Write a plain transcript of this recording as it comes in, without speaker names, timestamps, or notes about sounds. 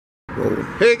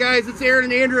Hey guys, it's Aaron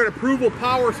and Andrew at Approval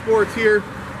Power Sports here.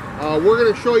 We're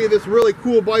going to show you this really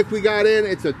cool bike we got in.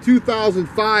 It's a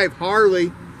 2005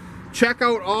 Harley. Check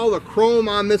out all the chrome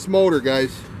on this motor,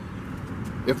 guys.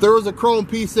 If there was a chrome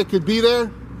piece that could be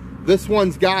there, this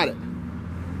one's got it.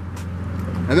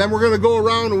 And then we're going to go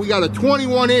around and we got a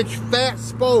 21-inch fat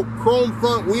spoke chrome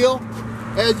front wheel.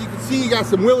 As you can see, you got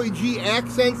some Willie G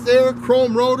accents there,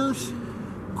 chrome rotors,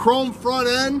 chrome front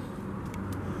end.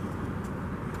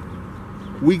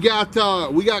 We got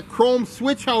chrome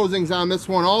switch housings on this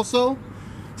one also.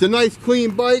 It's a nice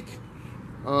clean bike.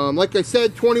 Like I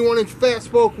said, 21-inch fat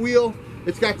spoke wheel.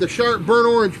 It's got the sharp burnt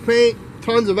orange paint,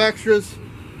 tons of extras,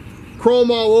 chrome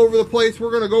all over the place.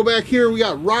 We're gonna go back here. We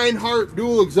got Reinhardt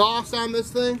dual exhaust on this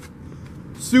thing.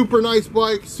 Super nice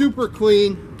bike, super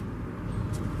clean.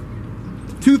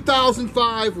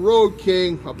 2005 Road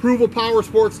King.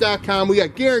 ApprovalPowersports.com. We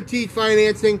got guaranteed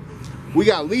financing. We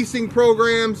got leasing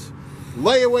programs,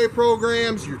 layaway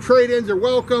programs. Your trade-ins are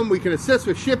welcome. We can assist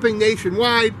with shipping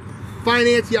nationwide,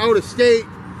 finance you out of state.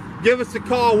 Give us a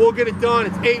call, we'll get it done.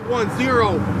 It's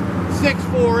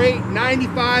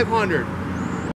 810-648-9500.